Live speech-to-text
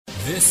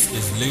This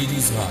is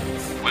Ladies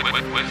Live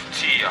with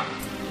Tia.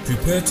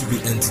 Prepare to be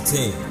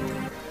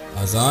entertained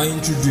as I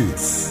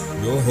introduce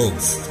your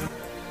host,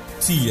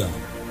 Tia.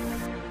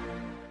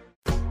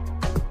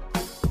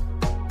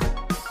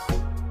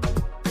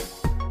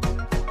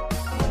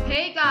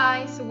 Hey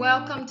guys,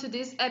 welcome to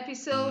this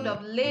episode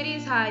of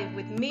Ladies Hive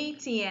with me,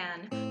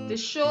 Tian, the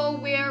show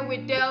where we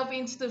delve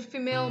into the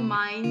female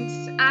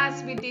minds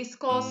as we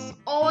discuss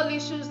all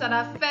issues that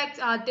affect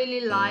our daily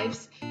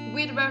lives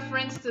with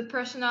reference to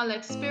personal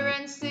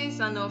experiences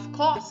and, of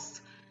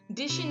course,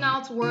 dishing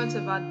out words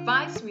of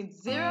advice with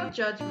zero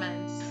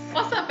judgments.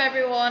 What's up,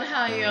 everyone?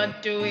 How you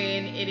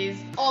doing? It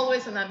is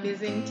always an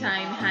amazing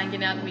time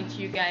hanging out with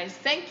you guys.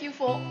 Thank you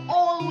for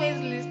always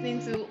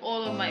listening to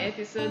all of my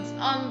episodes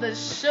on the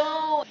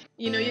show.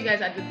 You know, you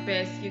guys are the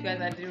best. You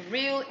guys are the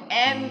real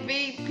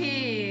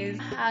MVPs.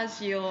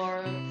 How's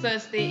your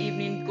Thursday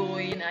evening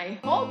going? I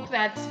hope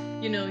that,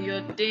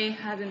 your day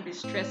hasn't been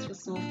stressful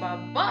so far.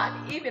 But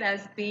if it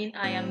has been,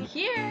 I am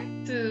here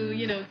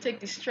to, take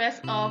the stress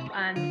off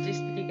and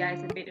just with you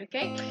guys a bit,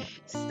 okay?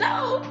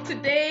 So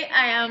today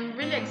I am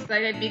really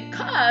excited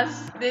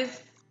because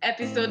this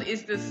episode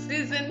is the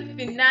season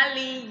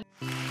finale.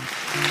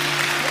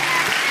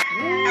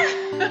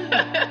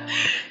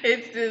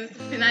 It's the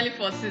finale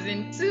for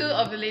season 2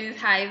 of the Ladies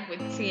Hive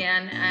with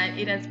Tian, and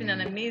it has been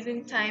an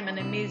amazing time, an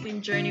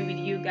amazing journey with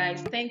you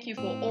guys. Thank you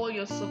for all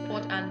your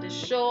support and the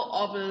show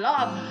of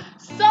love.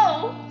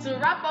 So, to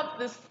wrap up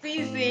the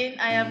season,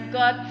 I have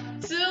got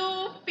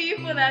 2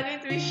 people that are going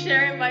to be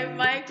sharing my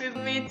mic with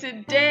me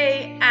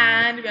today,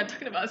 and we are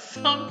talking about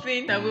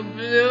something that will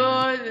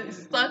blow the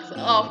socks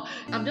off.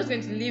 I'm just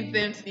going to leave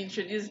them to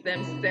introduce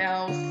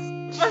themselves.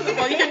 First of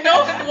all, you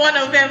know one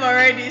of them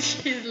already.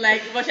 She's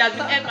like, but she has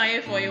been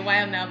MIA for a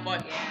while now,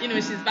 but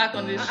she's back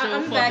on the show.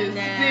 I'm for back this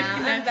now.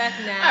 I'm back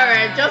now.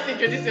 Alright, just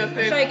introduce yourself.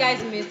 I'm sure you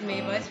guys missed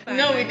me, but it's fine.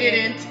 No, we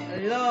didn't.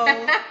 Hello.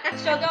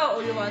 Sugar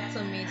Lhwt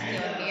Tomi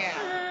still here.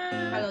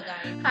 Hello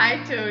guys.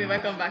 Hi Tomi,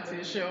 welcome back to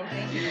the show.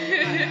 Thank you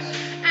very much.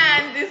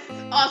 And this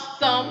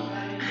awesome,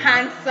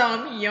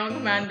 handsome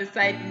young man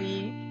beside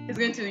me is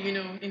going to,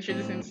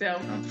 introduce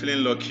himself. I'm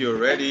feeling lucky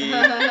already.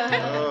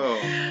 Oh,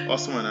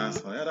 awesome and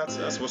handsome. Yeah,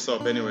 that's what's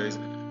up. Anyways,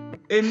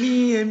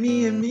 Emi.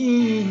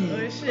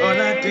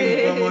 Olla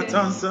from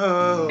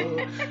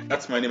Otanso.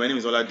 That's my name. My name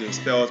is Olla,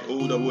 spelled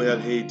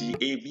Olladave.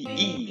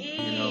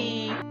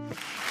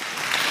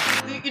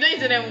 You don't need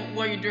to tell them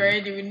what you do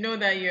already. We know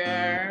that you're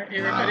a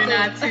recording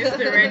artist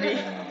already.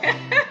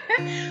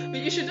 But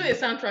you should do a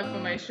soundtrack for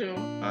my show.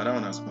 That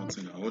one has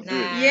something. I will do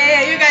it.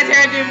 Yeah, you guys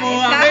heard it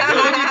more. I'm going to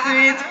hold you to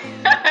it.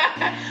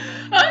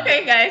 Okay,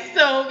 guys.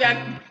 So we are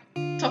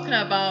talking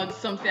about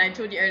something. I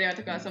told you earlier, I'm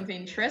talking about something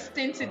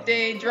interesting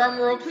today. Drum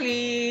roll,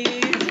 please.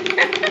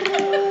 We're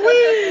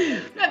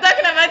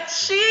talking about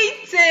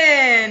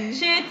cheating.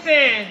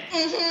 Cheating.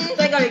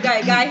 Like a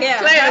guy here.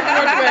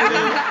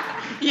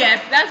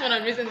 Yes, that's one of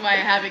the reasons why I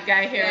have a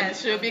guy here on the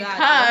show, because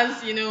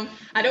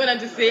I don't want them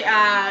to say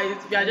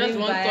we are just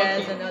one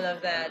talking and all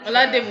of that.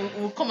 Olladave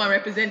will come and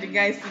represent the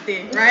guys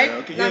today, right?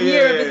 Okay, I'm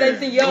here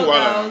representing your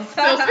girls.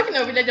 So speaking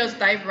of it, let's just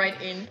dive right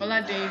in.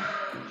 Olladave,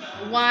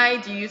 why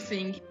do you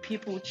think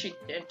people cheat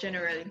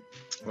generally?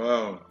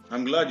 Well,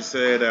 I'm glad you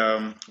said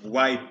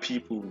why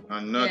people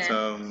and not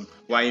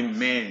why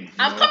men.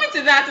 I'm coming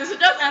to that, so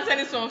just answer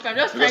this one. I'm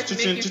just trying to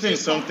make you cheating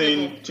is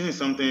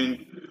something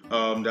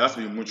that has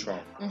to be mutual.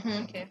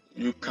 Mm-hmm. Okay.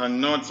 You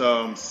cannot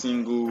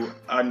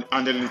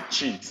single-handedly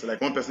cheat.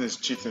 Like one person is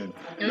cheating.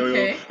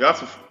 Okay. You have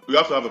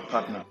to have a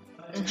partner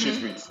to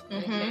cheat with.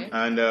 Mm-hmm.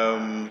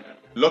 And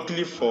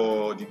luckily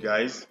for the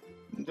guys,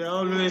 there are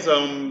always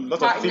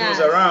lots of females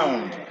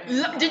around.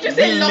 Did you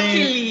say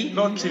luckily?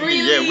 Luckily, really?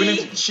 yeah, willing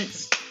to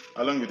cheat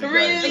along with the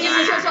Really?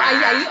 guys. So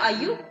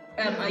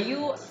are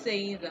you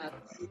saying that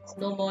it's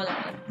normal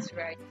and it's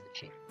right to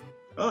cheat?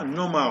 Oh,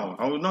 normal.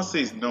 I would not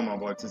say it's normal,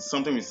 but it's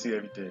something we see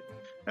every day.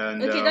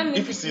 And Okay, that means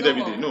if you it's see it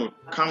every day, normal.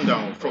 no, calm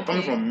down.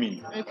 Coming from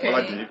me, Okay.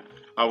 Olladave,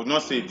 I would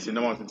not say it's a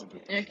normal thing to do.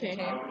 Okay.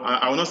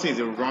 I will not say it's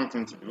a wrong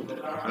thing to do,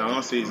 and I will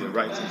not say it's a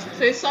right thing to do.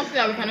 So it's something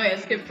that we cannot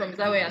escape from. Is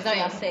that what you're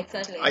saying?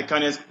 Exactly. I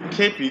can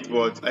escape it,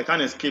 but I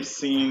can't escape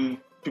seeing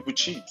people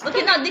cheat.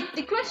 Okay, now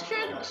the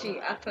question she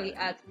actually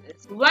asked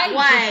is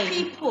why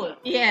do people?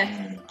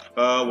 Yes. You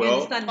Well,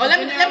 understand? Oh, let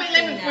me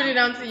put it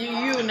down to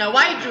you now.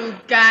 Why do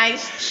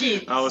guys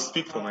cheat? I will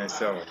speak for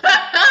myself.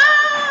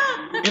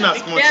 Be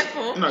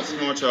careful. In as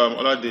much,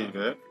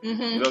 Olladave,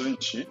 Mm-hmm. he doesn't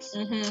cheat,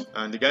 Mm-hmm.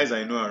 and the guys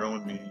I know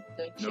around me,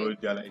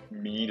 they're like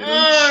me. They don't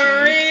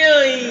Oh, cheat.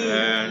 really?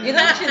 And, You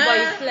don't cheat, but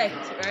you flirt,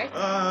 right?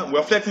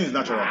 well, flirting is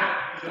natural.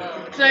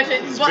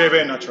 Flirting. It's very,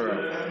 very natural.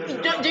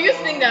 Do you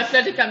think that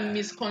flirting can be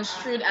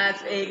misconstrued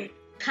as a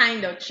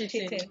kind of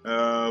cheating?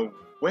 Well,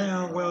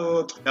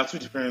 there are 2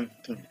 different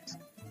things.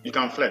 You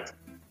can flirt.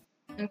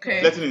 Okay.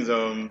 Flirting is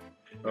I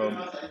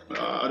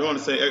don't want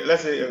to say.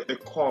 Let's say a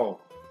call.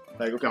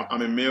 Like, okay,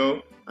 I'm a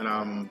male and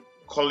I'm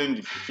calling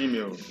the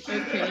female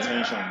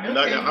attention. And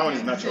that one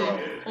is natural.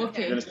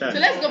 Okay. You understand? So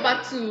let's go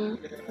back to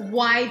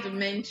why the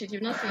men cheat.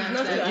 You've not seen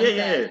answer.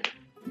 Yeah.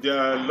 There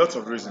are lots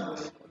of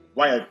reasons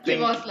why I think.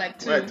 Give us like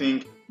 2. Why I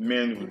think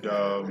men would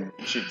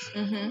cheat.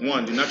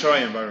 One, the natural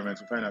environment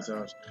we find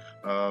ourselves.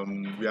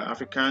 We are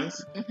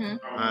Africans,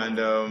 and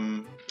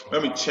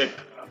when we check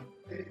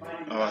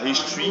our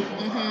history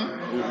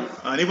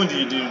and even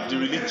the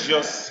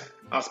religious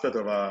aspect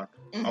of our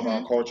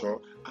culture,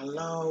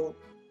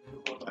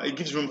 it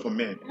gives room for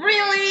men to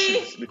Really?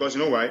 cheat, because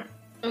you know why?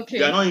 Okay.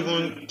 They are not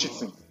even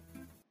cheating.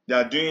 They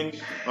are doing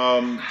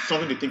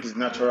something they think is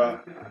natural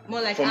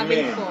More like for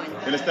having men. fun. You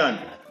understand?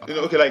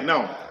 Okay, like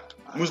now,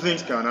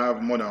 Muslims can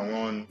have more than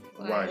one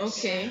wife.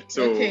 Okay.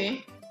 So,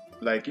 okay.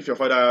 like if your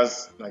father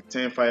has like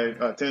 10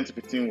 to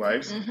 15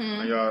 wives,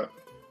 and you are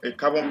a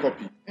carbon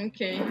copy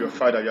Okay. of your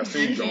father, you are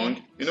still Okay.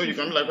 young, you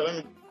can be like, let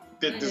me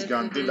date this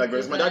guy and date that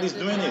guy. My daddy's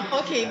doing it.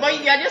 Okay,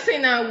 but you are just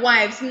saying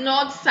wives,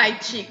 not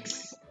side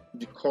chicks.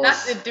 Because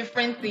That's a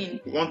different thing.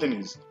 one thing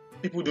is,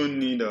 people don't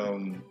need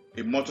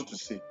a motto to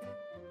say.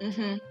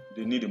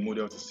 They need a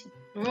model to see.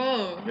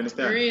 Oh, You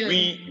understand?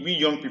 really? We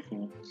young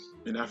people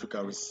in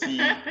Africa, we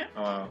see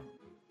our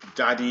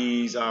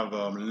daddies have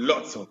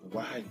lots of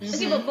wives.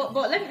 Okay,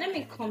 but let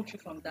me come through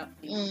from that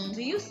place.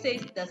 Do you say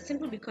that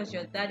simply because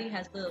your daddy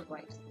has a lot of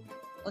wives,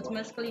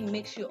 automatically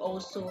makes you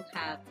also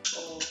have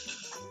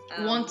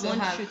or want to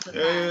have?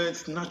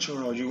 It's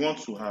natural. You want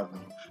to have.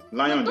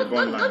 Lion, they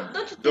born lion.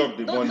 Dog,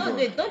 they born dog.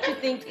 Don't you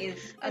think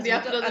is as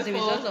a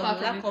result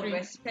of lack of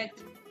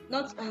respect,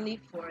 not only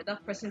for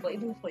that person but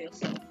even for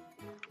yourself?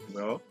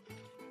 Well,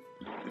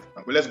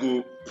 let's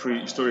go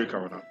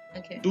prehistorical now.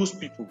 Okay. Those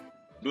people,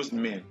 those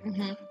men,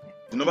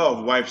 the number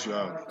of wives you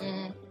have,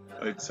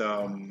 it's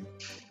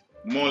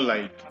more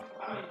like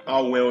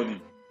how wealthy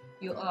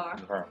you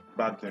are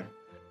back then.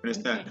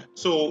 Understand? Okay.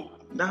 So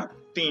that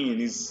thing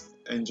is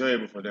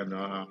enjoyable for them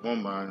now.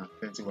 One man,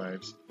 20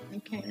 wives.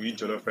 Okay. You eat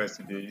jollof rice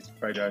today, eat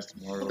fried rice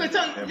tomorrow. Okay, so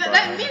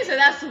that means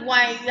that's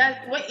why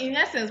in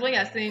essence what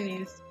you're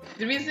saying is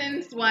the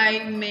reasons why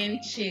men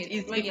cheat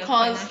is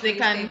because they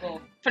can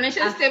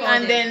financially stable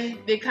and then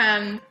they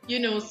can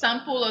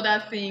sample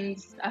other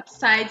things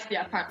aside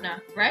their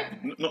partner, right?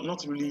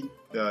 Not really.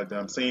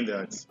 I'm saying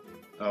that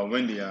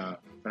when they are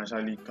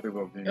financially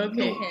capable of doing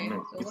it.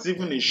 No. So it's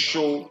even a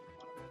show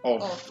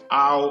of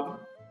how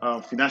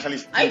financially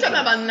stable. Are you talking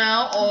about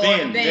now or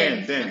then?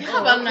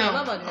 How about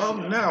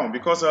now? Now,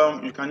 because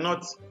you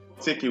cannot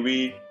take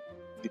away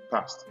the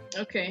past.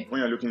 Okay.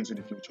 When you're looking into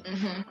the future,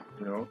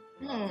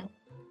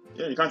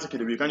 Yeah, you can't take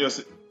it away. You can't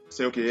just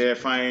say, okay, yeah,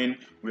 fine,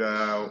 we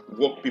are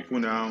work people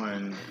now,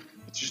 and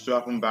it used to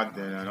happen back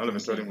then, and all of a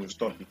sudden we'll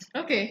stop it.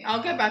 Okay,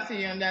 I'll get back to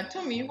you on that.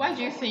 Tomi, why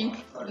do you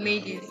think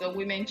ladies or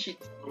women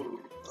cheat?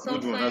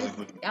 Sometimes,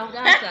 I would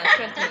answer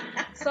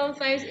that.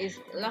 Sometimes it's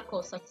lack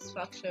of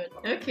satisfaction.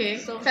 Okay.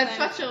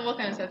 Satisfaction? What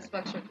kind of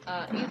satisfaction?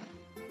 If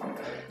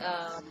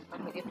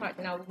I'm with a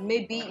partner,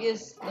 maybe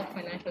is not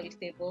financially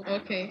stable.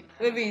 Okay.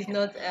 Maybe it's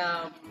not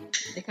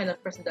the kind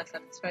of person that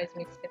satisfies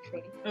me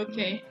sexually.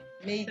 Okay.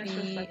 Maybe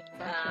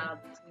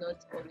it's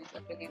not always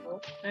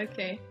available.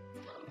 Okay.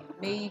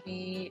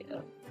 Maybe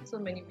so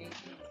many maybe.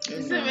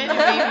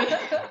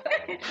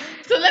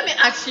 So let me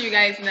ask you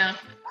guys now.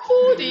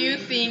 Who do you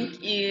think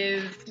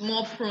is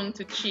more prone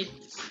to cheat?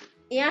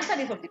 He answered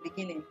it from the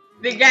beginning.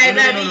 The guys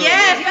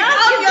yes,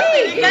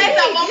 obviously the guys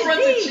are more prone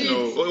to cheat.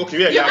 No, okay,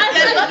 I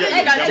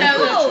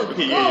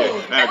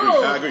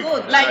agree.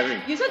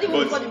 Like you said, the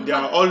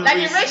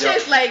ratio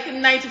is like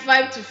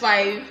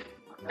 95-5.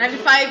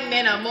 95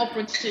 men are more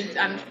prone to cheat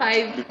and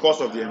 5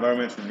 because of the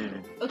environment we live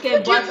in. Okay,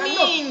 what do you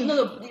mean?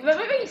 No.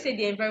 When you say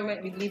the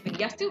environment we live in,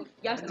 you're still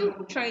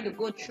trying to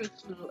go through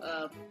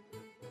to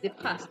the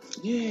past.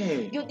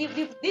 Yeah.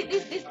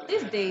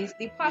 These days,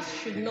 the past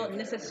should not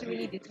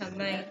necessarily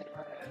determine.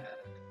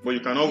 But you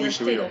cannot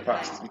wish away your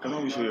past. You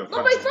cannot wish away your past.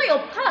 No, but it's not your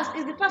past.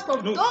 It's the past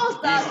of those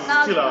that. It's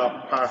still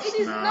our past. It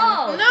is now.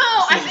 not.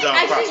 No,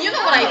 I think you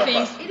know what I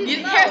think.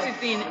 Here's the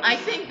thing. I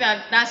think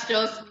that's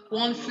just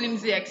one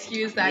flimsy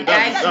excuse that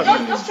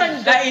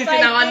that is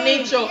in our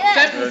nature.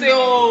 Yes. People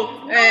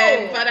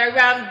say, Father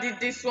Ram did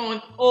this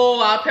one.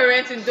 Oh, our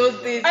parents in those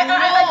days. I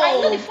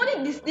know the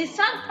funny. The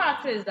sad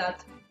part is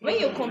that when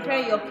you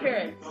compare your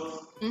parents,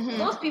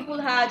 those people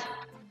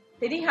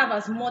they didn't have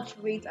as much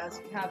weight as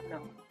we have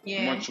now.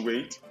 Yeah. Much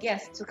weight?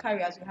 Yes, to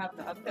carry as we have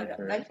now. Okay.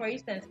 Like for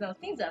instance, now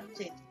things have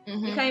changed.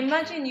 You can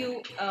imagine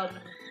you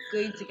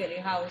going to get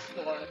a house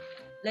for,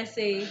 let's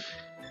say,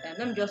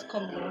 let me just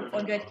come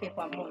 100k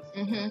per month.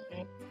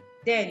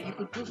 Then you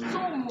could do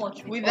so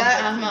much with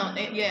that amount.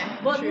 Yeah.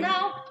 But true.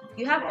 Now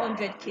you have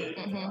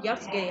 100k. You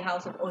have to get a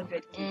house of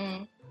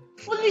 100k.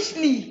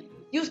 Foolishly,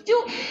 you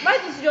still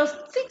might as well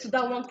just stick to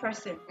that one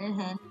person.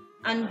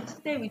 And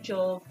stay with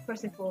your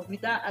person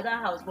with that other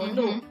house. But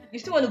no, you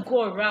still want to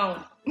go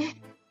around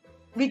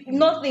with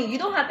nothing. You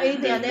don't have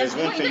anything. There's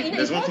one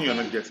thing you're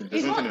not getting.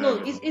 It's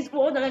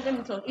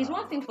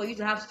one thing for you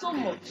to have so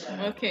much.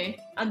 Okay.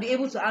 And be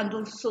able to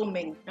handle so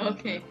many.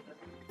 Okay.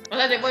 What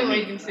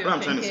I'm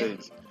trying to say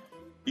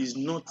is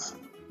not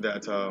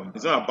that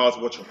it's not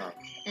about what you have.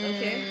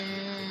 Okay.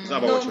 It's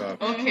not about what you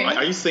have. Okay.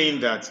 Are you saying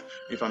that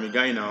if I'm a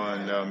guy now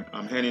and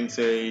I'm earning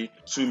say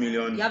 2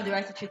 million, you have the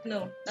right to cheat?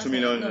 No. 2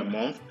 million a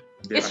month,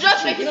 they It's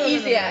just appreciate make it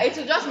it. easier. It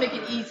will just make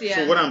it easier.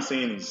 So what I'm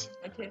saying is,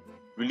 Okay.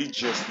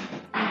 religiously,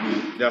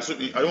 there are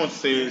I don't want to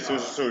say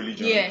so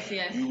religion. Yes.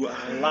 You are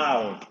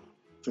allowed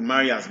to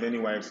marry as many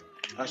wives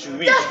as you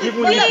wish, That's the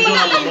even if you don't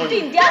have the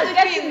money. They are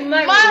getting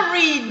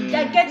married.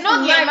 They're getting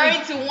Not you're married.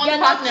 married to one They're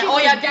not partner, or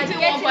cheating, you're they're dating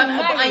getting one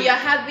partner, and married. you're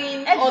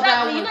having Exactly.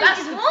 other You ones. know, That's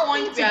it's the one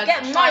point thing we to are get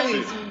trying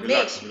married. to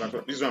Relax.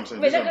 make. This is what I'm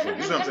saying. Wait,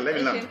 This is what I'm saying. Let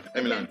me land.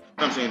 okay.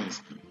 What I'm saying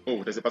is,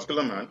 there's a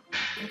particular man.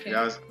 Okay. He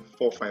has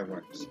 4 or 5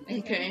 wives,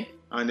 Okay.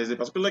 and there's a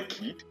particular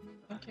kid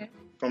Okay.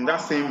 from that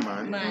same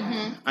man,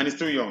 and he's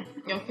still young,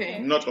 Okay.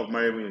 not of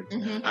marriage age,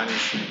 and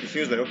he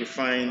feels like, okay,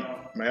 fine,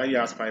 my already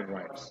has 5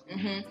 wives,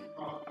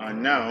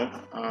 and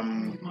now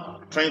I'm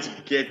trying to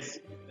get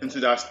into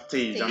that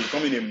stage. I'm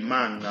becoming a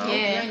man now,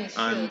 Yeah.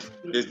 and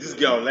there's this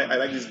girl. I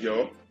like this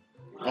girl.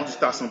 I want to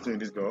start something with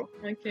this girl.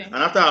 Okay. And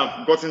after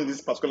I've gotten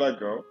this particular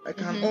girl, I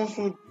can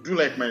also do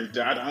like my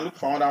dad and look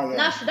for another one.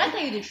 Now, should I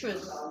tell you the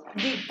truth?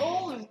 The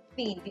whole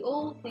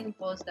thing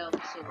boils down to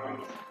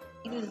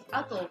it is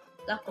out of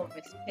lack of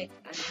respect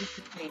and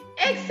discipline.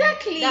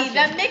 Exactly. That's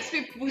That it. makes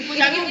people.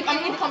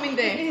 I'm not coming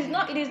there.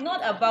 It is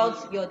not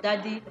about your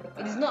daddy.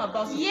 It is not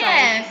about society.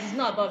 Yes. It is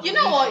not about You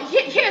know what?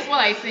 Here's what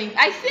I think.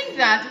 I think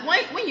that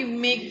when you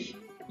make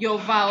your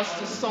vows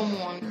to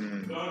someone,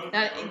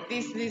 that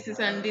this is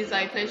and this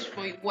I pledge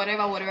for you,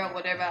 whatever.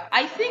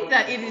 I think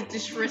that it is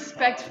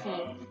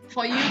disrespectful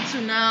for you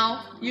to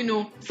now,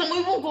 some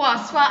even go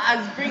as far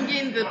as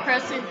bringing the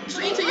person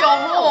into your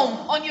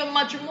home on your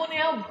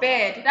matrimonial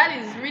bed. That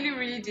is really,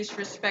 really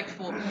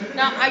disrespectful.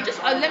 Now, let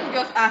me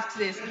just ask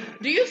this: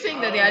 do you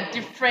think that there are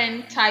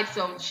different types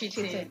of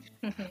cheating?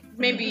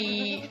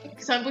 Maybe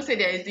some people say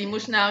there is the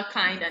emotional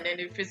kind and then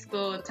the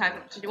physical type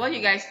of cheating. What do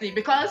you guys think?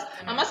 Because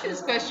I'm asking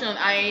this question,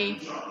 I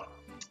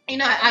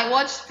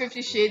watched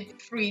 50 Shades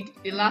Freed,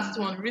 the last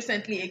one,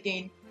 recently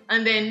again,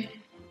 and then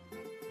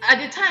at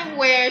the time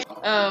where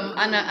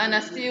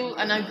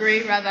Anna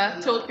Gray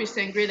told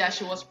Christian Grey that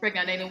she was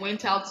pregnant, and he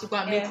went out to go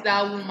and meet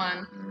that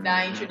woman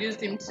that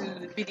introduced him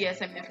to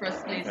BDSM in the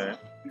first place.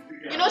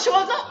 She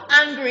was not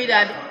angry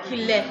that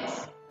he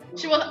left.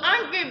 She was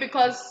angry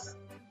because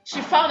she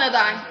found out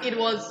that it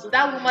was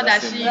that woman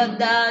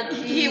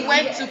he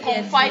went to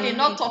confide in,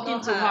 not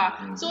talking to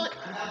her. So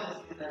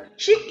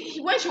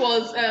when she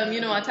was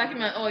attacking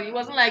him, it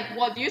wasn't like,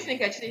 what do you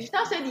think I cheated? She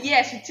now said,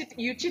 yes,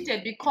 you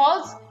cheated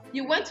because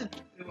you went to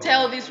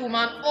tell this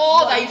woman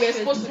all that you were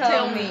supposed to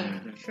tell me.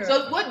 Sure.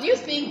 So what do you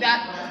think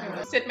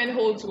that statement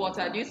holds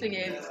water? Do you think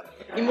it's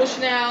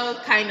emotional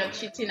kind of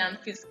cheating and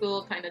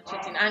physical kind of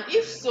cheating? And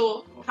if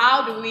so,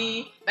 how do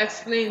we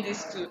explain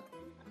these two?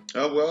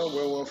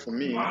 Well, for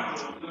me,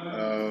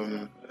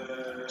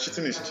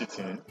 cheating is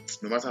cheating,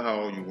 no matter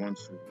how you want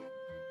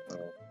to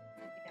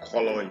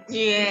color it.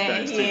 Yeah,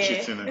 it's still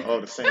cheating and all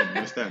the same, you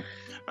understand?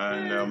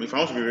 And if I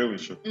want to be real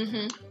with you,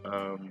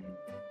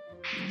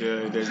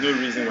 there's no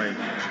reason why you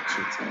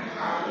should cheat. You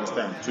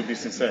understand? To be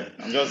sincere,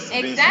 I'm just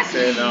being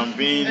sincere. And I'm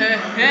being.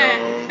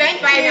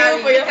 Thank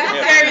you for your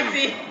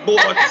sincerity.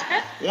 But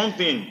one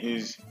thing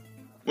is,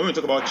 when we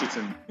talk about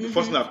cheating, the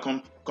first thing that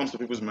comes to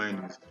people's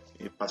mind is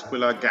a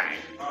particular guy,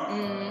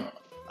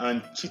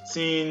 and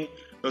cheating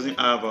doesn't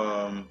have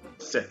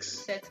sex.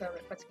 Set a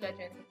particular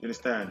gender. You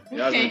understand? It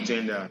has no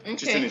gender.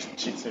 Cheating is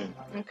cheating.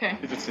 Okay.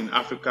 If it's in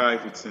Africa,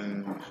 if it's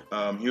in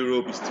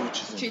Europe, it's still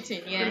cheating.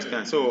 Cheating, yeah. You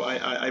understand? So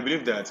I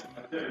believe that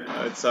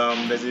it's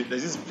there's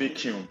this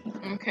vacuum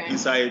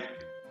inside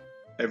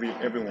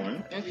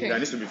everyone that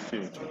needs to be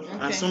filled,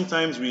 and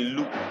sometimes we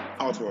look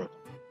outward.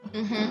 You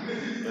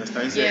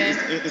understand?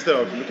 Instead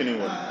of looking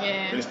inward.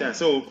 Yeah. You understand?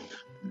 So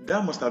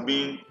that must have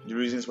been the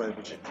reasons why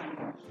people cheat.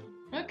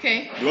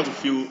 Okay. You want to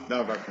fill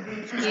that vacuum.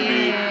 It could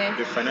be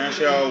the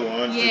financial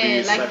one.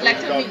 Yeah, like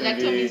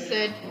Tomi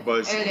said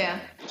earlier.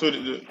 So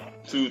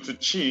to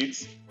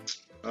cheat,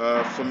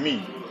 for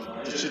me,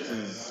 to cheat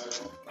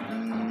is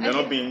you're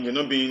not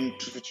being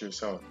truthful to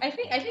yourself. I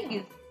think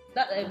it's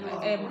that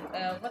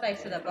what I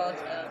said about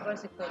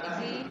what's it called? Is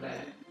it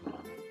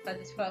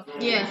satisfaction?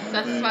 Yes,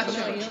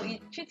 satisfaction.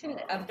 Cheating.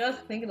 I'm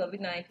just thinking of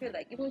it now. I feel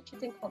like even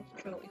cheating comes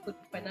through. It could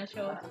be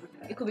financial.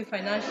 It could be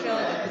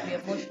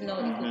emotional.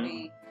 It could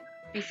be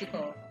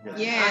physical.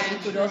 Yeah. And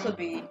it could also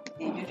be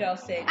the usual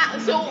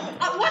sex. So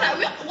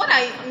what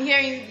I'm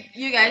hearing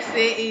you guys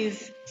say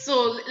is,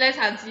 so let's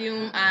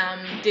assume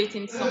I'm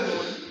dating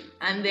someone,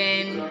 and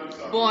then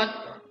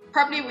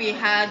probably we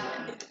had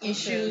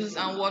issues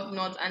and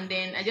whatnot, and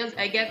then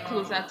I get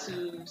closer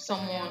to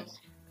someone,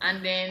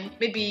 and then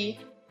maybe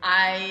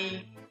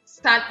I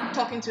start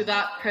talking to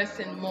that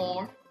person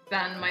more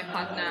than my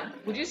partner.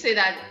 Would you say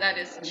that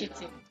is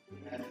cheating?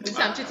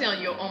 I'm cheating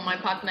on my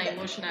partner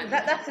emotionally.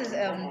 That is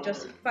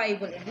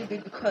justifiable a little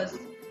bit, because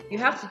you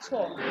have to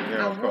talk.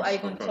 And who are you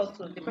going to talk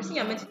to? The person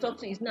you're meant to talk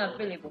to is not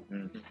available.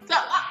 So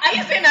are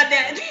you saying that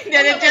there's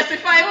a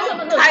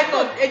justifiable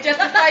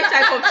justified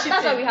type of cheating?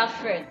 That's why we have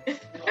friends.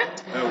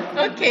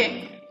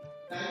 Okay.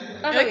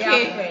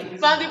 Okay.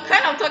 So the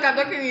kind of talk I'm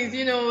talking is,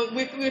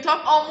 we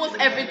talk almost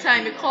every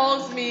time. He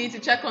calls me to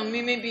check on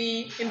me,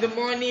 maybe in the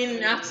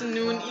morning,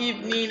 afternoon,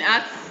 evening,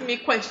 asks me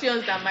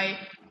questions that might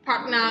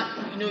partner,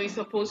 is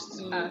supposed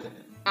to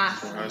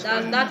ask.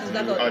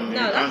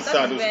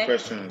 Answer those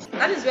questions.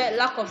 That is where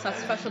lack of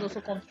satisfaction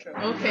also comes through.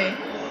 Okay.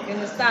 You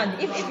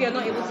understand? If you're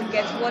not able to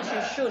get what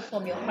you should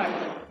from your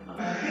partner.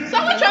 So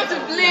I'm not trying to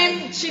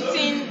blame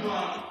cheating.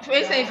 For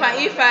instance,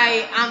 if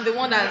I am the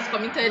one that's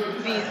committed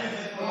this,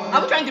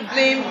 I'm trying to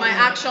blame my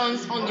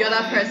actions on the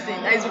other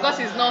person. That is because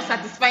he's not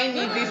satisfying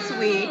me this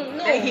way.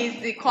 That he's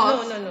the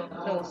cause.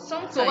 No.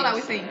 Sometimes. So what are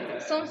we saying?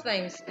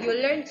 Sometimes you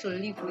learn to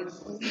live with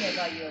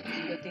whomever you're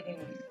dealing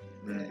with.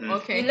 Mm-hmm.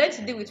 Okay. You learn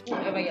to deal with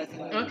whoever you're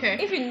dealing with. Okay.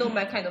 If you know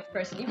my kind of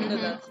person, if you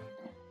know that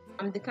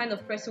I'm the kind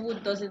of person who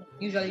doesn't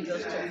usually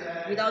just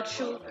talk without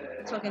you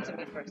talking to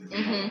me first.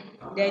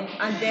 Then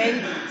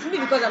simply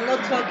because I'm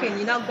not talking,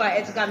 you now go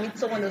ahead to go and meet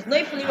someone else.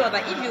 Knowing fully well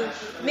that if you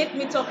make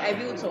me talk, I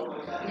will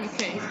talk.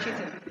 Okay. It's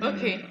cheating.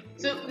 Okay.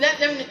 So let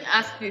me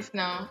ask this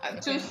now.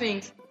 Two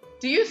things.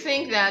 Do you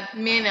think that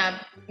men are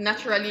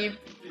naturally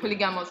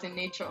polygamous in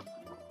nature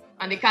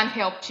and they can't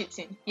help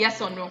cheating?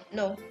 Yes or no?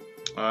 No.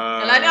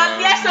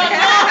 Yes or no?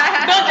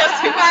 Don't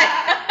justify.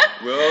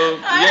 Well,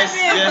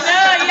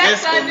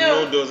 yes or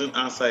no doesn't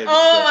answer it.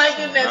 Oh my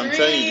goodness, I'm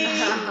telling you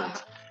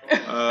the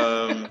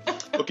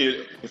truth.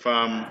 Okay, if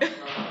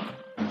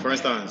for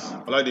instance,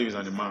 Olla is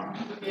an imam.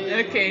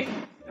 Okay.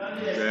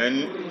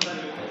 Then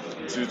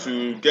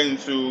to get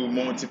into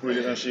multiple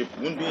relationship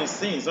wouldn't be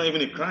insane. It's not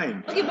even a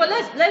crime. Okay, but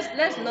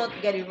let's not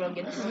get it wrong.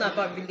 This is not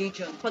about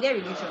religion. Forget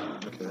religion.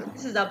 Okay.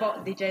 This is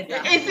about the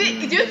gender. Do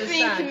you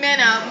think men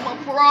are more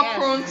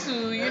prone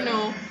to,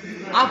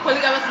 are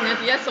polygamous in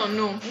nature? Yes or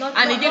no?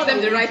 And it gives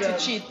them the right to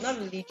cheat. Not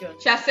religion.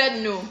 She has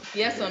said no.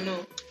 Yes or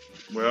no?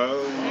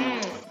 Well,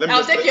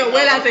 I'll take your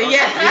word as a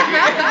yes.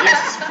 Yes,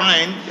 it's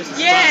fine.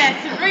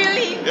 Yes,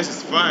 really? Yes,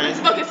 it's fine.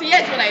 Okay, so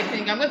here's what I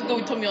think. I'm going to go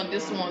with Tomi on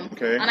this one.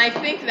 Okay. And I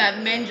think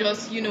that men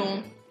just,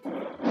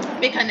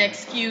 make an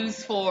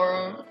excuse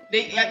for...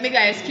 They make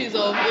an excuse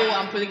of,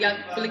 I'm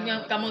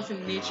polygamous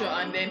in nature.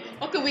 And then,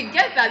 okay, we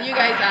get that you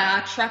guys are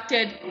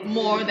attracted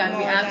more than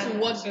we are to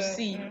what you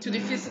see. To the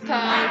physical,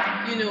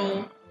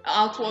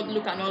 outward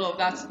look and all of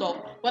that stuff.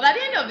 But at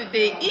the end of the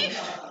day, if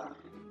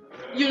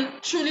you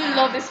truly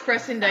love this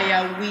person that you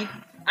are with,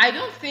 I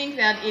don't think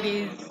that it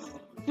is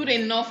good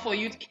enough for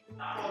you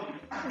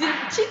the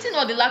cheating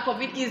or the lack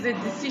of it is a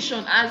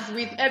decision, as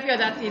with every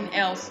other thing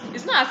else.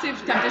 It's not as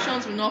if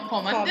temptations will not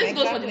come, and this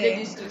goes for the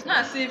ladies too. It's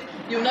not as if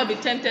you will not be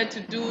tempted to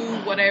do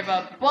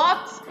whatever,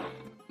 but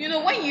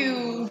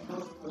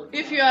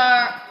if you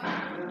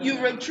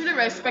truly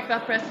respect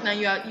that person and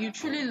you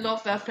truly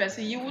love that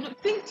person, you would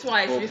think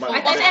twice before.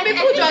 But some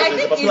people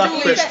just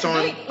do question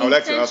I would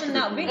like to ask you.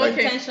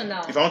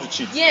 Intentional. If I want to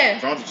cheat,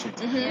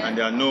 and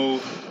there are no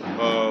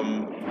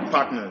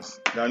partners,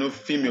 there are no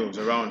females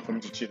around for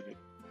me to cheat with,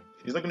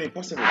 it's not going to be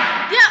possible.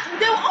 Yeah,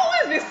 there will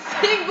always be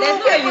single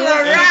people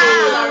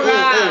around.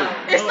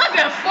 It's not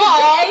their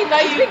fault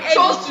that you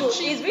chose to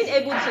cheat. It's being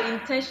able to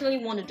intentionally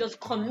want to just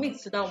commit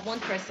to that one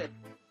person.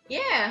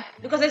 Yeah.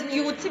 Because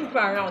you would think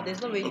around,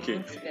 there's no way you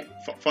can see them.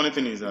 Funny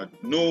thing is that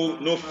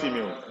no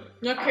female.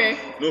 Okay.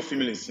 No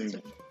female is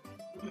single.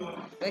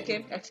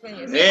 Okay, explain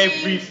yourself.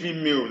 Every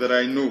female that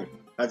I know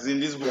that's in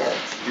this world,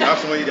 they have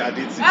somebody they are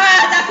dating.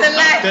 That's a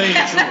lie. I'm telling you the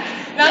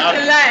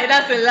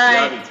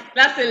truth.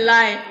 That's a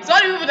lie. So all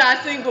the people that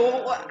are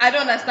single, I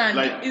don't understand.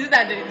 Is it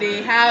that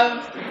they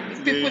have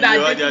people that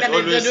are dating that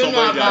they don't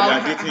know about? They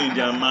are dating in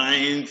their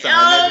minds.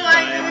 Oh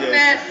my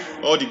goodness.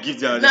 All the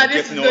gifts they are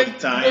getting all the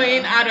time.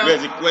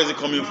 Where is it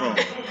coming from?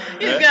 It's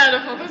going out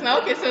of focus now.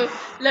 Okay, so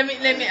let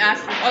me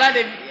ask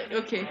you.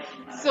 Okay,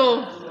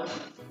 so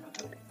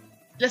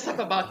let's talk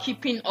about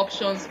keeping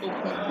options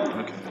open.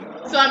 Okay.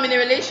 So I'm in a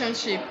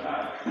relationship,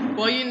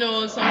 but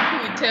some people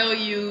will tell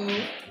you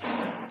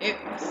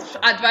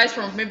advice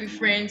from maybe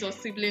friends or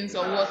siblings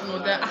or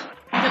whatnot that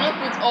you cannot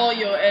put all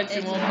your eggs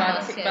in one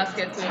basket,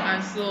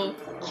 and so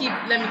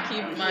let me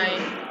keep my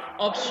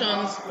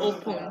options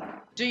open.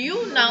 Do you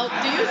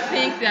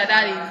think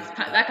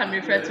that can be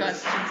referred to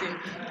as cheating?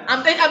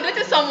 I'm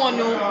dating someone,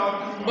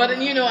 but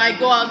then I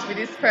go out with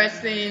this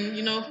person,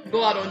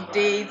 go out on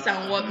dates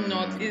and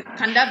whatnot.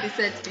 Can that be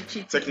said to be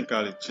cheating?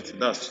 Technically, cheating.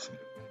 That's cheating.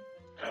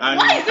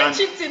 Why is it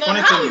cheating?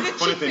 How is it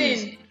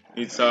cheating?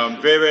 It's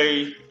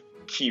very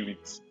key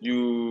with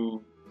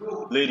you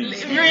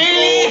ladies.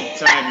 Really? All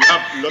the time.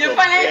 You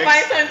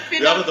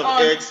have a lot of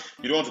eggs.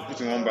 You don't want to put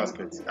in one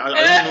basket. I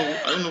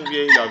don't know where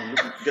you are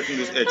getting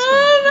those eggs from.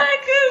 Oh my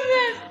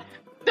goodness.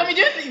 Tomi,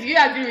 do you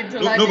agree with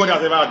Olla? Nobody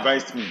has ever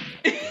advised me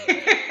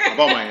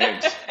about my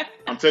eggs.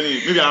 I'm telling you,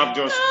 maybe I have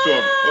just 2.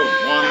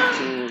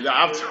 I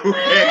have 2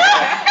 eggs.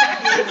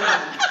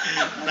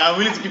 Now I'm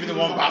willing to keep it in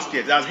one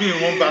basket. It has been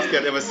in one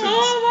basket ever since.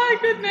 Oh my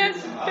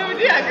goodness. Tomi, do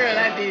you agree with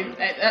that, Dave?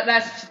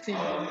 That's cheating.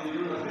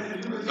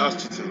 That's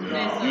cheating.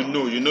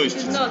 You know it's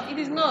cheating. It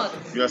is not.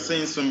 You are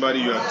saying somebody,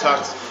 you are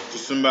attached to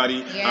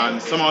somebody,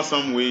 and somehow,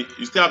 some way,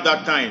 you still have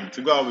that time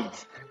to go out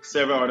with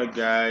several other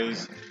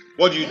guys.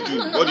 What do you do?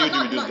 What do you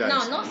do with those guys?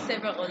 No, not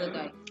several other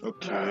guys.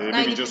 Okay,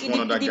 maybe just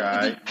one other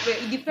guy.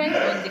 It depends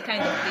on the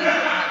kind of dates you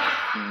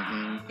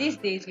have. These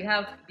days you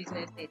have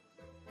business dates.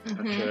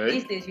 Okay.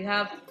 These days you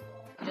have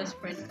just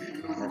friends.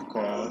 Of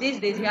course. These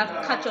days we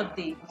have catch-up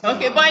dates.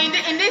 Okay, but in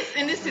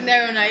this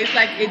scenario now, it's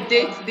like a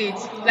date.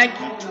 Like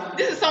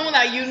this is someone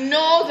that you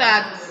know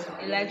that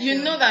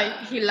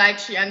he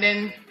likes you, and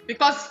then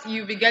because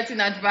you'll be getting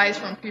advice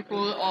from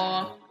people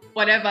or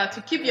whatever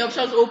to keep your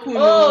options open.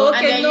 Oh,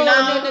 okay. And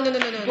then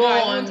No. Go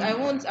on. I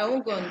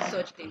won't go on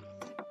such dates.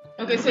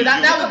 Okay, so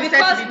that would be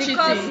said to be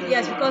cheating.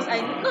 Yes, because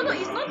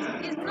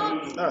it's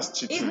not. That's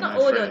cheating. It's not. my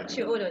Hold friend.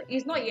 on.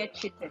 It's not yet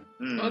cheating.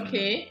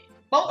 Okay.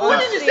 But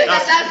wouldn't you say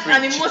that's that's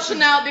an cheating.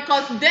 emotional,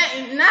 because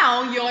then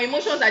now your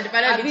emotions are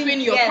divided between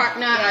your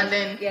partner and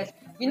then yes.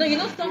 You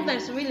know,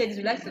 sometimes we ladies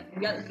we like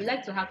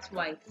to have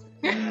twice.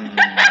 You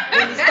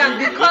understand?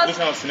 Because this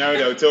kind of scenario,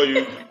 they will tell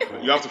you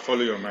have to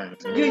follow your mind.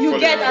 you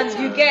get.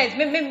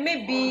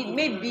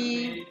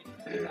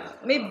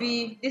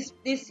 Maybe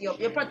this your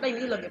partner, you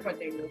really love your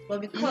partner, but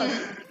because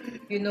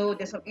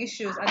there's some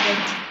issues, and then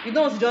you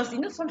don't want to just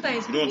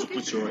sometimes You don't want to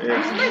put your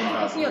head.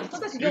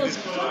 sometimes you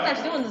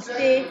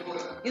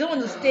don't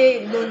want to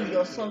stay lonely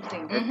or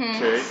something.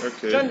 Okay.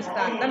 Do you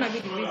understand? That might be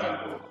the reason.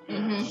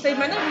 So it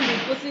might not even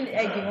be putting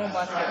egg in one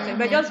basket,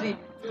 but just be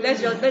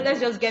let's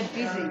just get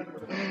busy.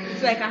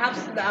 So like I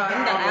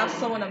have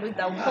someone that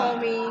will call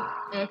me.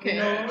 okay.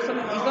 It's not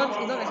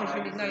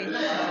necessarily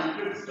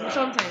it's not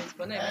sometimes,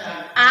 but not every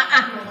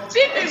time.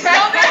 Cheating,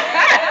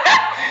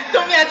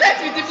 Tomi, I try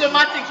to be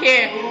diplomatic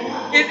here.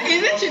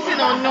 Is it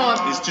cheating or not?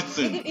 It's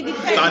cheating. It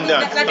depends.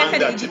 Standard. Like I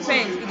said, Standard it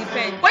cheating.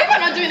 depends. But if you're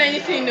not doing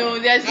anything,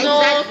 there's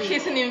no Exactly.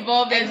 kissing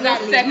involved, there's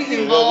Exactly. no sex What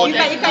involved. do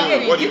there's you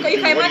nothing. do? What do you You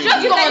can do? imagine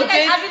Just go on you guys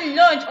dates. having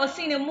lunch or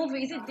seeing a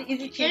movie. Is it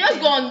cheating? You're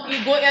just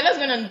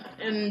going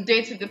on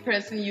date with the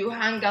person, you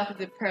hang out with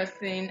the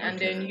person, and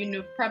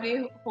then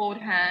probably hold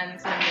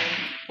hands, and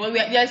then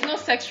there's no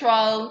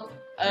sexual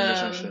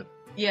Relationship.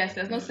 Yes,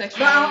 there's no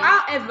sexual. But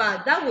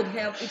however, that would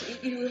help.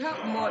 It will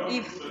help more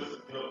if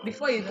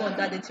before you go on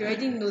that date, you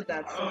already know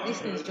that this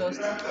thing is just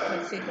for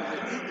the sake of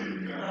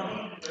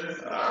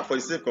it. For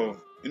the sake of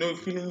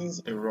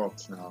feelings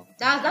erupt now.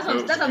 That's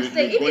what I'm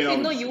saying. If you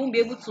know you won't be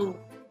able to.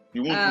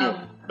 You won't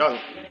know.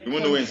 You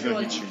won't know when it's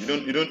gonna hit you.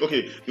 You don't.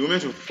 Okay, the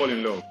moment you fall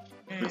in love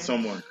with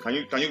someone, can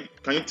you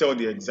tell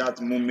the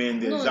exact moment,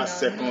 the exact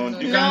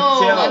second? You can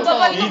tell.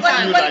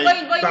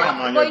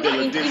 But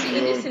in this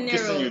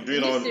scenario,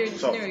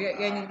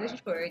 you're in a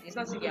relationship already. It's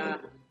not like you're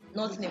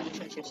not in a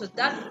relationship. So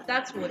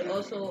that would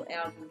also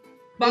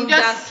But I'm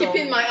just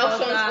keeping my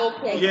options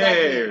open.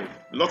 Exactly. Yeah,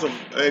 lots of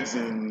eggs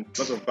in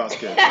lots of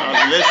baskets.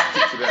 Now, let's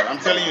stick to that. I'm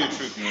telling you the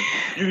truth, man.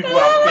 You people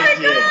have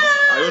plenty eggs.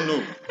 I don't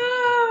know.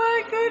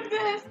 Oh my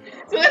goodness.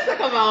 So let's talk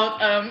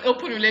about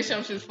open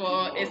relationships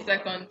for a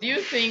second. Do you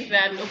think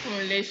that open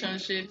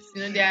relationships,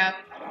 there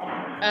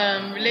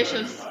are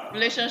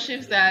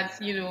relationships that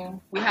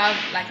we have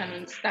like an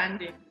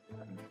understanding,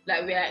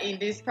 like we are in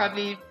this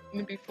probably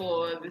maybe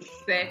for the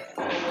sex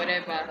or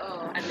whatever,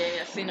 and then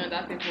you're seeing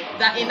other people.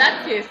 That in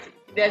that case,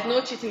 there's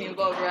no cheating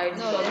involved, right?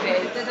 No,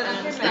 there's an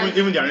understanding.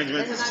 Even the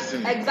arrangement is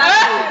cheating.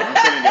 Exactly.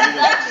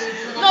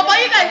 No, but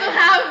you guys don't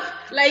have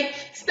like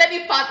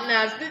steady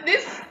partners.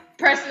 This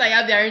person that you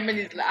have the arrangement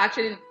is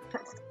actually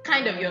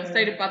kind of your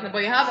steady partner,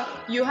 but you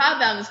have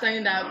the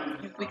understanding that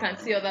we can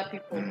see other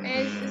people.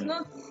 It's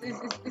not.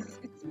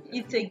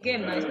 It's a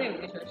game now. It's not a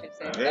relationship.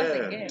 That's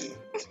a game.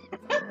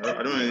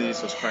 I don't really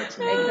subscribe to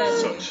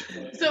such.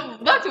 So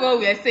back to what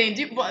we are saying.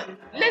 But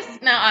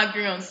let's now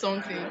agree on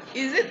something.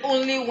 Is it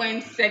only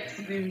when sex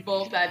is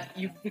involved that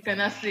you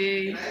cannot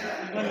say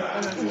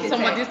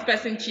this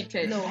person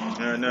cheated? No.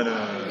 Not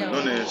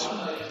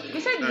necessarily. We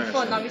said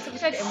before. Now we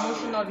said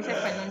emotional. We said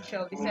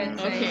financial. We said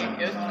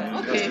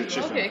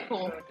Okay,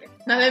 cool.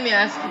 Now let me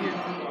ask you,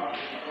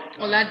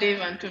 Olla, Dave,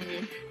 and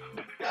Tomi.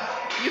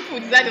 You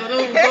could decide on who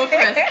will go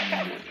first.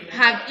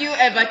 Have you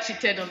ever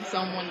cheated on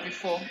someone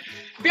before?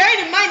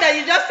 Bearing in mind that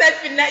you just said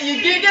you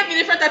gave me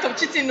different types of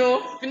cheating,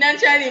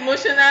 financial,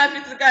 emotional,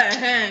 physical,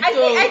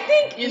 I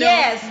think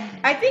yes.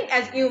 I think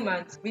as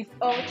humans, we've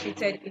all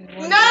cheated in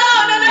one. No.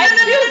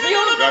 Excuse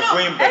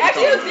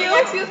you.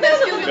 Excuse me.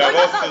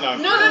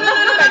 No,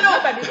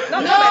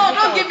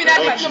 don't give me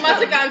that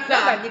diplomatic answer.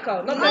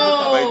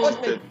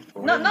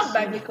 Not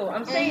biblical.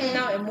 I'm saying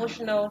now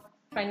emotional.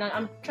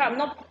 I'm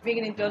not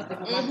bringing in just the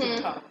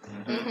romantic talk.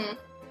 Do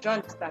you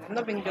understand? I'm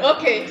not bringing just.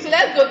 Okay, so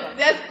let's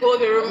go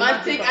the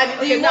romantic and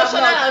the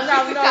emotional and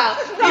physical.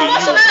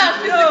 Emotional and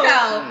physical.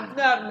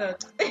 No, I'm not.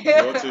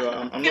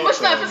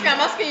 Emotional and physical.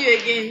 I'm asking you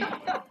again.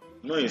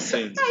 No, you're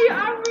saying. Are you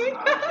angry?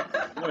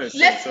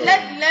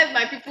 Let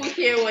my people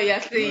hear what you're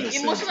saying.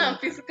 Emotional and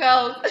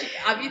physical.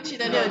 Have you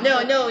cheated?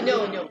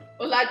 No.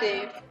 Olla,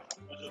 Dave.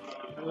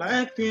 I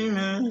like you,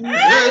 man.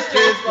 Just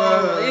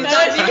straightforward.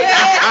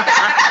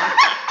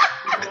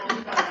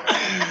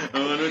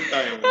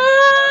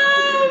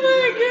 Oh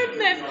my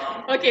goodness.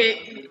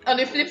 Okay, on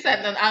the flip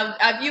side, then,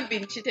 have you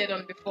been cheated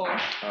on before?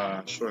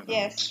 Sure.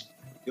 Yes.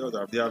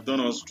 They have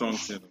done us strong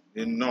thing.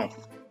 Enough.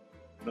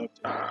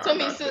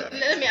 Tomi, so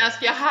let me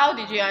ask you, how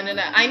did you handle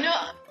that? I know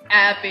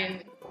I have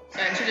been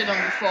cheated on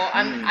before,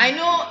 and I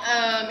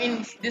know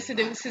in this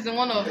season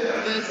one of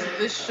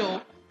this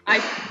show,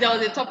 there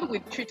was a topic we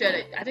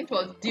treated. I think it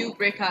was deal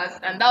breakers,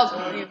 and that was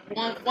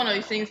one of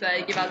the things that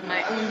I gave as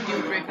my own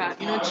deal breaker.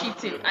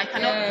 Cheating. I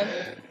cannot.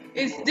 Yeah.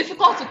 It's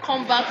difficult to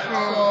come back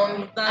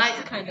from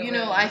that kind of.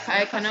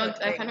 I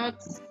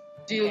cannot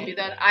deal with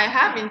that. I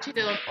have been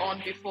cheated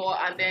on before,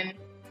 and then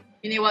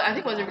I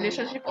think it was a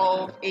relationship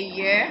of a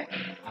year,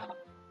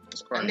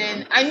 and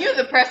then I knew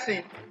the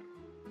person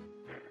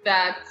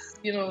that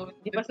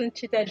the person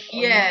cheated on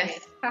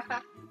yes.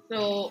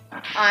 So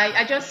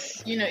I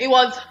just it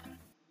was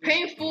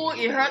painful.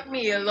 It hurt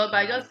me a lot, but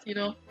I just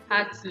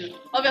had to.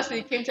 Obviously,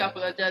 it came to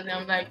apologize, and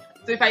I'm like,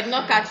 so if I did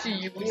not catch you,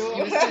 you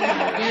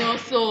will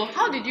So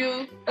how did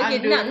you? Okay,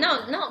 now,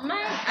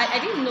 I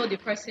didn't know the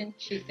person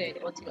cheated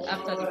until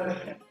after the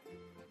breakup.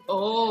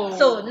 Oh.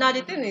 So now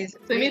the thing is,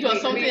 so it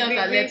was something else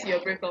that led to your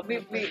breakup.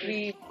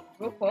 We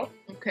broke up.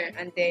 Okay.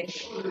 And then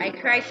I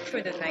cried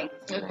through the night.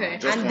 Okay.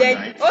 And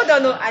then hold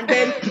on, no, and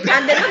then no.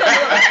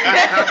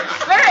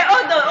 Very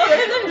hold on.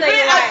 Let me tell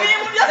you why.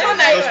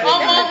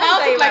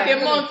 Like a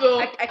month.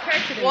 I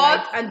cried through the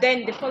night, and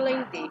then the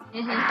following day I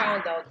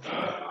found out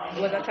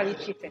it was actually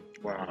cheating.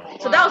 Wow.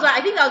 So that was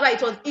why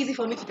it was easy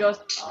for me to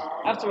just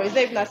afterwards.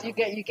 It's not you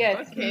get. Okay.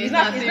 It's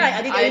not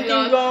I did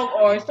anything wrong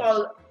or it's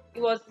all.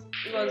 It was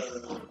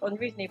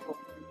unreasonable.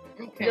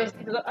 Okay. It was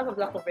out of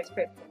lack of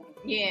respect for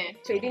me. Yeah.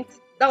 So it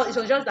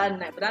was just that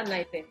night, but that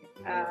night then.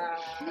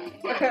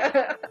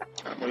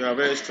 Well, you are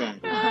very strong.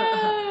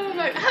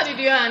 How did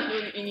you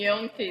handle in your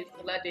own case,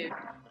 Olade?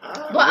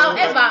 But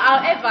however,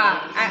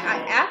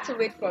 I had to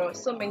wait for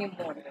so many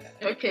months.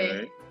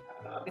 Okay.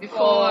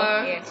 Before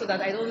so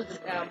that I don't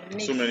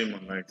mix. So many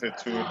months, like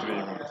 2 or 3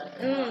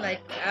 months. Like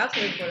I have to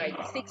wait for like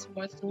 6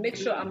 months to make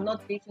sure I'm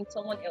not dating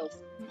someone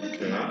else.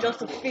 Okay. Just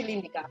to fill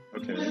in the gap.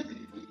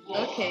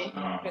 Okay.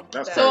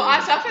 That's so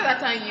after that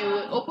time,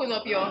 you open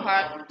up your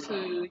heart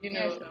to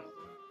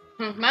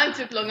Mine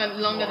took longer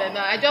than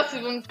that. I just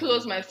even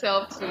closed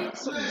myself to.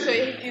 So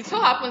it so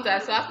happens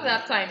that after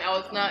that time, I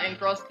was now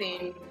engrossed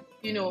in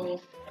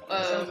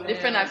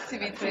different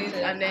activities,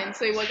 and then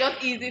so it was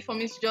just easy for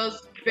me to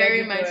just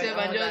bury myself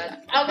and just.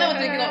 I was never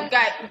thinking of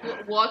guy.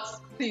 What?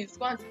 Please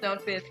go and sit down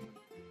first.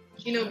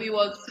 It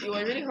was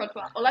really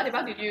hurtful. Ola,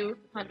 how did you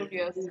handle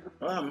yours?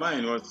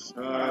 Mine was.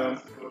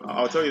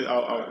 I'll tell you.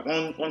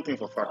 One thing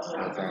for fact.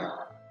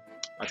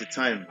 At the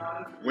time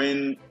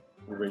when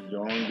we were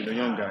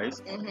young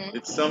guys,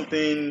 it's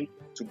something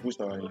to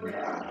boost our immune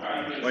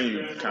when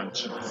you can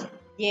cheat.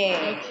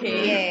 Yeah.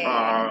 Okay.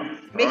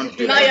 Makes you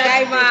feel now like a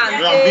guy man.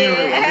 I'm being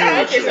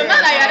real. Okay, so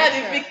now that you're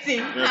the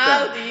victim,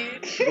 how do you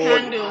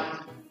handle?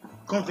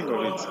 Can't think of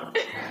it.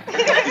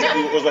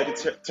 It was like a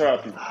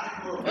therapy.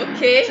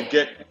 Okay. To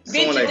get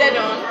being someone cheated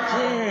like on.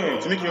 Yeah,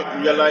 to make you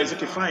realize,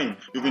 okay, fine,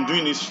 you've been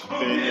doing this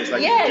thing. It's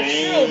like a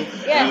game.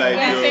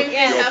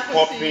 You're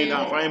popping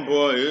a fine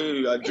boy.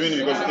 You're doing it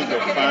because you think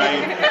you're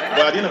fine.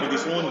 But at the end of it,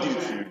 someone did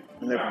it to you.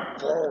 I'm like,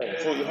 bro,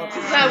 so you have to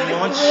do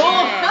much.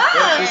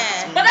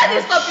 But that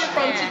didn't stop you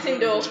from cheating,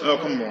 though. Oh,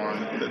 come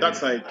on.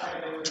 That's like,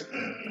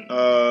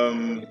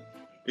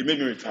 it made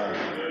me retire.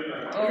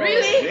 Oh.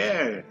 Really?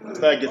 Yeah. I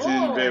started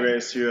getting very,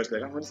 very serious.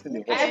 Like, I'm just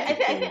going to I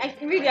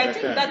think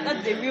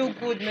that's a real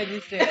good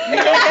medicine.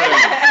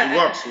 It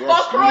works.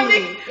 For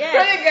chronic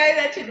guys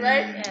that cheat,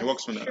 right? Yes, it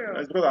works for that.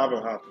 It's because I have a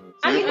heart.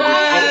 I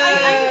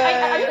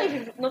don't know if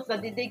you've noticed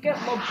that they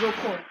get more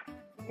broken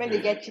when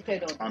they get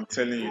cheated on. I'm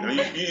telling you,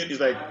 it's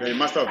like a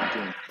master of the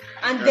game.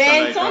 And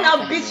then someone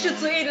now beats you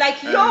to it,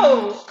 like, yo!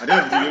 I don't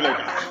have to do like,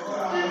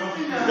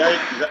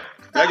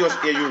 did I just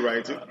hear you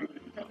right?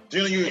 Do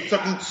you know you're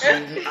talking to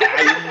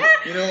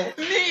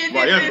but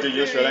at the end of the day,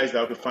 you just realize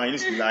that, okay, fine,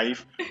 this is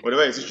life.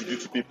 Whatever it is you do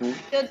to people,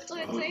 they'll do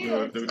it to you.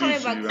 And it's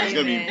going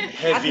to be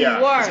heavier.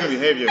 It's going to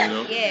be heavier,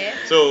 Yeah.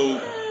 So,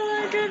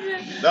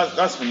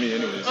 that's for me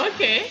anyways.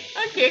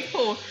 Okay,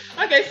 cool.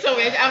 Okay, so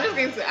I'm just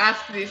going to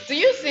ask this. Do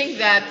you think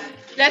that,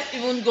 let's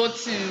even go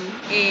to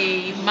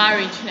a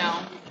marriage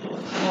now,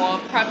 or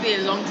probably a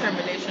long-term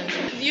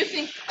relationship, do you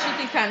think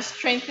cheating can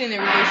strengthen a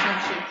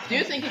relationship? Do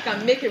you think it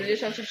can make a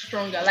relationship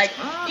stronger? Like,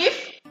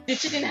 if the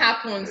cheating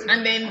happens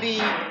and then the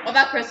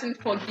other person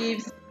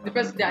forgives the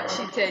person that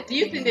cheated, do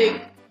you think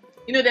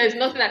there's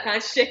nothing that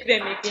can shake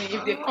them again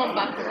if they come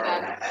back to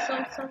that?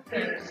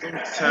 Sometimes.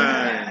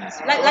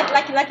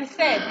 Like you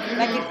said,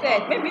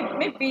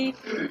 maybe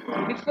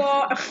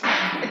before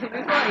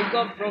it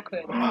got broken,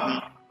 it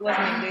was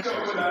in a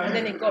relationship, and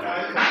then it got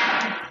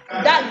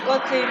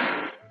broken.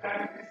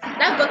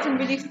 That got him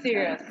really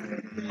serious.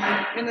 You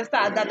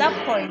understand? At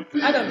that point,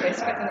 out of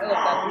respect and all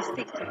of that, we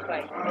stick to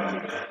fight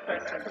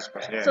to this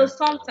person. Yeah. So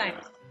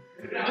sometimes.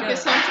 Okay,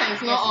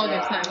 sometimes, not all the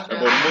time.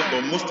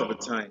 But most of the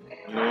time,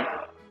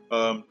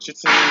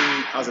 cheating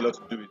has a lot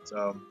to do with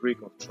break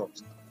of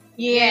trust.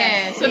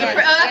 Yeah. So the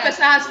other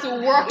person has to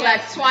work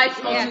like twice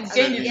more to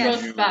gain the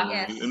trust back.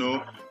 Yes.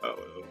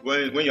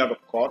 When you have a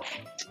cut,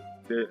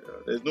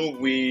 there's no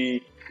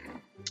way.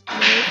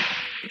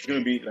 It's going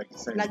to be like the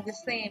same. Yeah.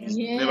 It's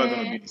never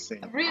going to be the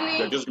same. Really?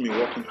 They're just going to be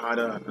working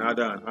harder and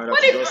harder and harder.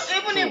 What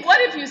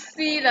if you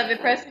see that the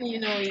person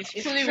is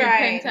truly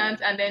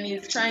repentant and then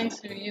he's trying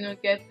to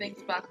get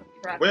things back?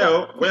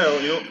 Well,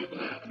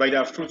 by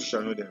their fruits you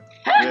shall know them.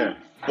 Yeah,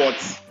 but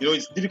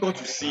it's difficult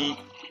to see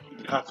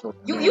the heart of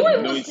You man.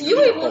 even It's see. You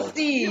even difficult.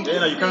 see.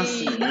 Yeah, you can't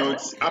see.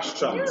 It's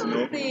abstract.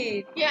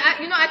 See. Yeah,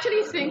 I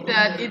actually think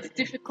that it's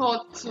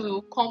difficult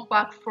to come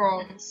back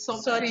from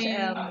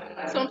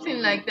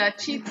something like that,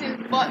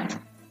 cheating. But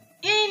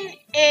in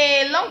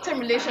a long-term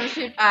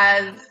relationship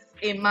as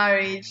a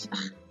marriage,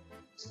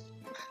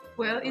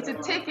 well, it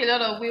would take a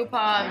lot of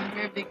willpower and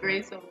maybe the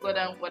grace of God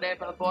and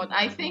whatever. But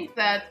I think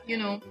that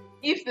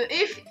if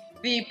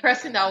the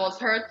person that was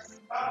hurt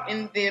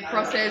in the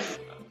process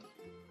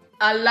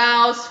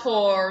allows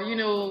for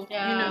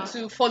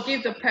to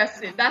forgive the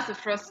person, that's the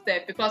first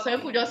step, because some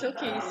people just say,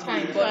 okay, it's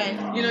fine,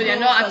 but they're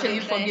not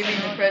actually forgiving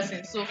the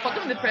person. So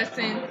forgiving the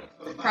person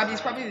is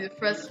probably the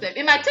first step.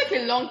 It might take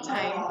a long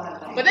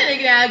time, but then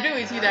again, I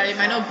agree with you that it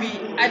might not be,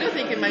 I don't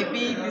think it might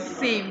be the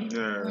same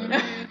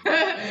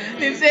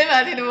the same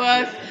as it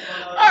was.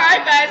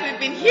 Alright guys, we've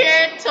been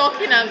here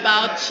talking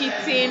about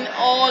cheating,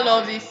 all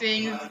of these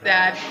things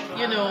that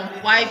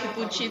why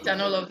people cheat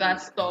and all of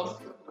that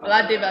stuff.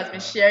 Oladebe has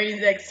been sharing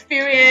his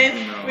experience.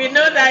 We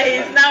know that he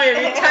is now a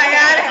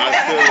retired.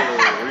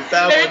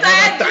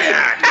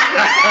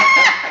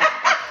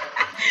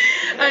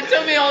 And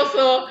Tomi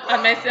also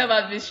and myself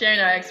have been sharing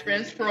our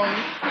experience from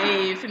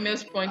a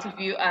female's point of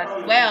view as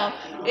well.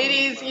 It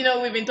is,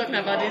 we've been talking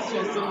about this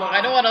for so long. I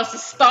don't want us to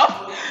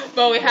stop,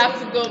 but we have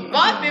to go.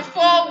 But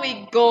before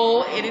we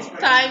go, it is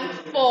time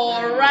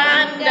for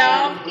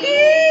random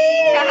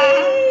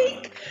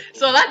pick.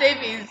 So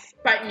Oladebe is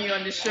quite new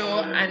on the show,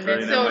 and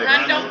then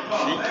random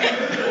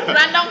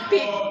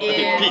pick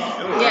is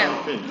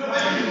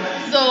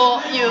so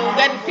you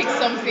get to pick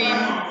something.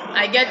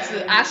 I get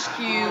to ask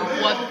you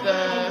what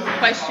the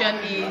question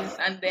is,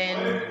 and then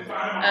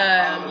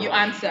you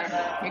answer.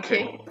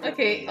 Okay,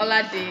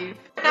 Oladebe.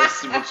 Let's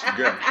see what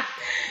you got.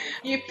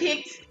 You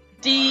picked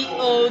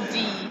DOD,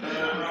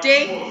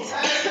 date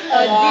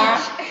or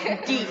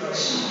ditch.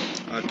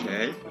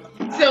 Okay.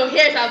 So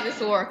here's how this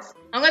works.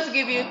 I'm going to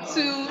give you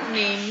two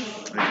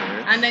names,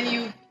 and then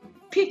you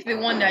pick the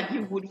one that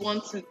you would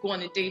want to go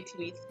on a date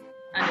with,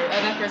 and the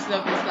other person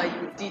obviously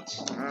you would ditch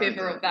in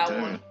favor of that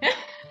one.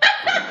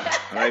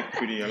 I like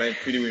pretty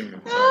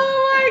women. So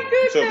oh my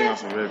goodness! Some of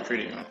them are very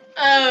pretty.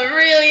 Oh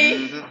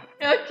really?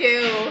 Mm-hmm.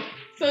 Okay.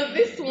 So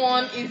this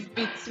one is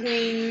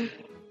between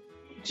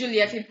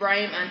Juliet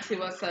Ibrahim and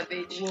Tiwa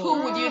Savage. Whoa.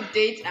 Who would you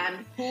date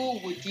and who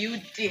would you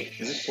date?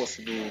 Is it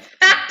possible to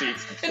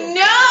date?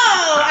 No!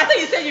 I thought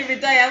you said you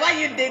retired. Why are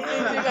you dating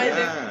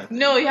Tiwa?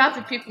 No, you have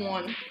to pick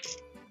one.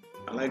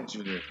 I like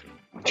Juliet.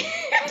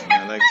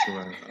 I like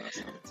Tiwa.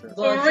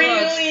 Oh,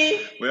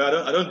 really?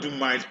 Well, I don't do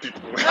married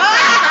people.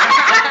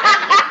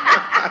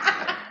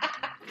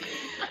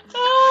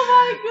 Oh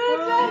my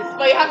goodness!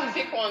 But you have to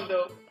pick one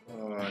though.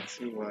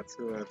 Tiwa,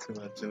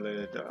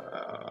 Juliet.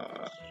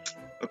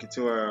 Okay,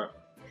 Tiwa.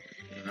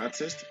 An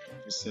artist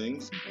who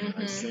sings,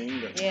 I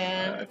sing.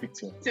 I picked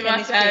Tiwa.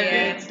 Tiwa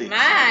Savage.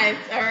 Nice.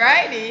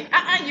 Alrighty.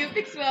 You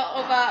picked Tiwa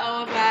over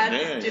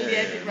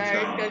Juliet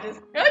Ibrahim.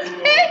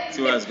 Okay.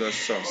 Tiwa's got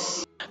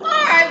sauce.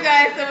 Alright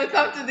guys, so we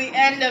come to the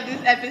end of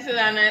this episode,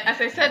 and as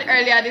I said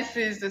earlier, this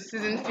is the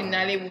season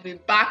finale. We'll be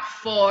back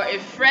for a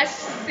fresh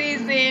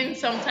season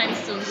sometime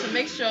soon, so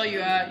make sure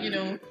you are,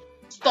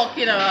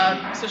 stalking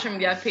our social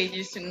media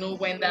pages to know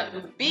when that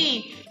will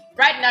be.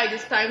 Right now it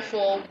is time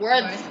for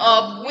words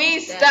of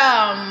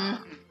wisdom.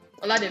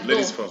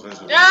 Ladies first. Let's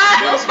go. Go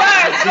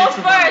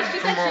first. She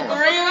said she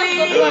Really?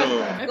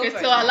 Okay,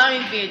 so allow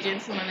me to be a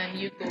gentleman and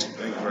you go.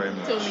 Thank you very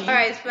much. Tomi.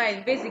 Alright, it's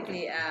fine.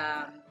 Basically,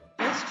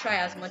 just try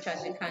as much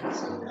as you can to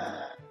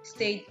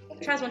stay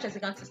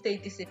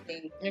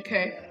disciplined.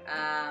 Okay.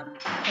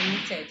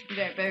 Committed.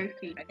 Very, very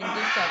key. I think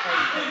those two are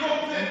very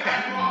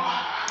important.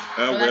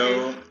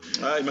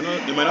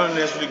 Okay. You might not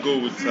necessarily go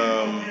with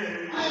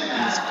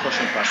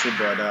discussion per se,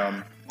 but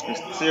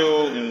it's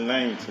still in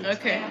line with it.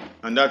 Okay.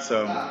 And that's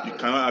you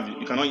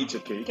cannot eat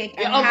your cake.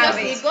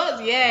 Obviously it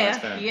goes,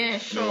 yeah,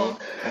 sure.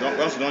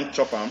 Once you don't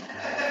chop them,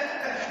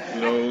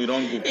 you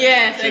don't go.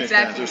 Yes,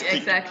 exactly.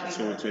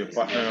 To a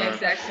partner.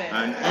 Exactly.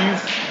 And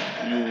if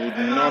you would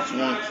not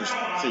want to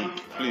stick,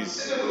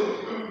 please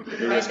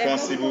be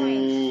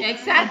responsible.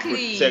 Exactly.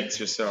 And protect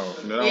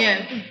yourself.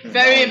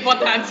 Very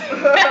important.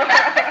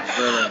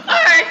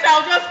 Alright, so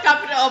I'll just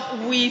cap it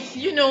up with,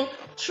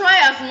 try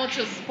as much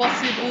as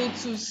possible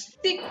to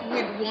stick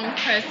with one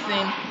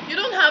person. You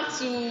don't have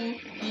to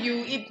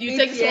you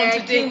take someone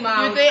today.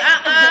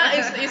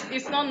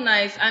 It's not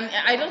nice, and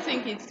I don't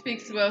think it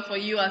speaks well for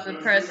you as a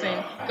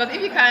person. Because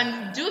if you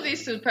can do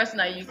this to a person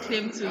that you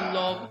claim to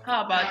love,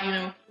 how about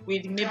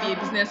with maybe a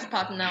business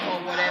partner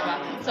or whatever?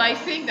 So I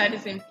think that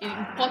it's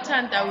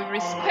important that we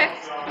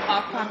respect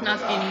our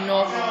partners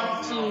enough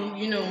to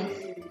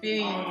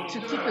to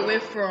keep away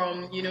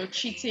from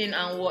cheating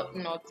and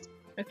whatnot.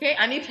 Okay,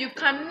 and if you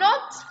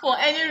cannot for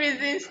any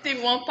reason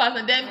stick one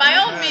person, then by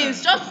all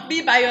means just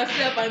be by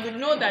yourself and we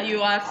know that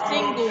you are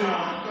single.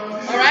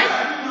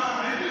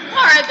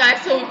 Alright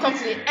guys, so we've come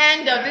to the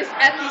end of this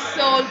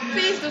episode.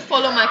 Please do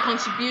follow my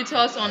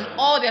contributors on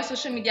all their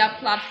social media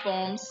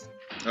platforms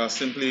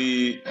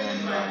Simply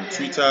on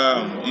Twitter,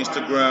 on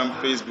Instagram,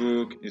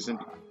 Facebook. It's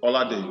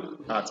Olade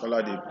at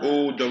Olade.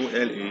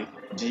 OLLADABE.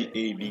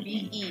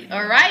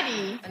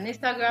 Alrighty. On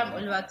Instagram,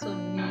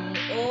 Tomi,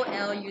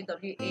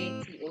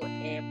 OLUWATOMI.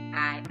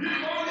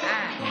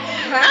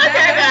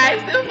 Okay,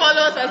 guys, do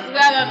follow us as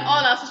well on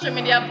all our social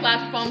media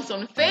platforms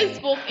on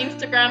Facebook,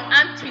 Instagram,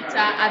 and Twitter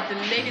at The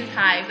Ladies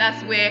Hive.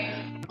 That's where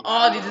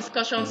all the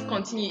discussions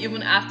continue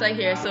even after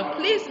here. So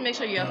please make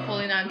sure you are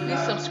following, and please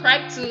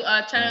subscribe to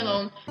our channel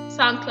on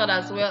SoundCloud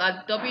as well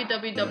at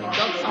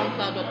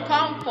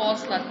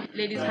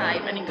www.soundcloud.com/Ladies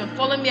Hive. And you can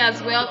follow me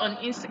as well on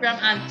Instagram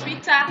and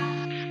Twitter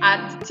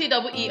at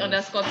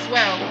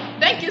TWE_swirl.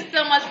 Thank you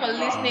so much for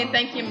listening.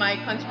 Thank you, my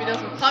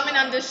contributors, for coming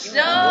on the show.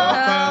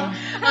 Welcome.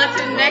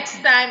 Until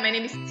next time, my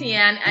name is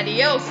Tian.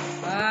 Adios.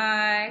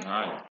 Bye. All right.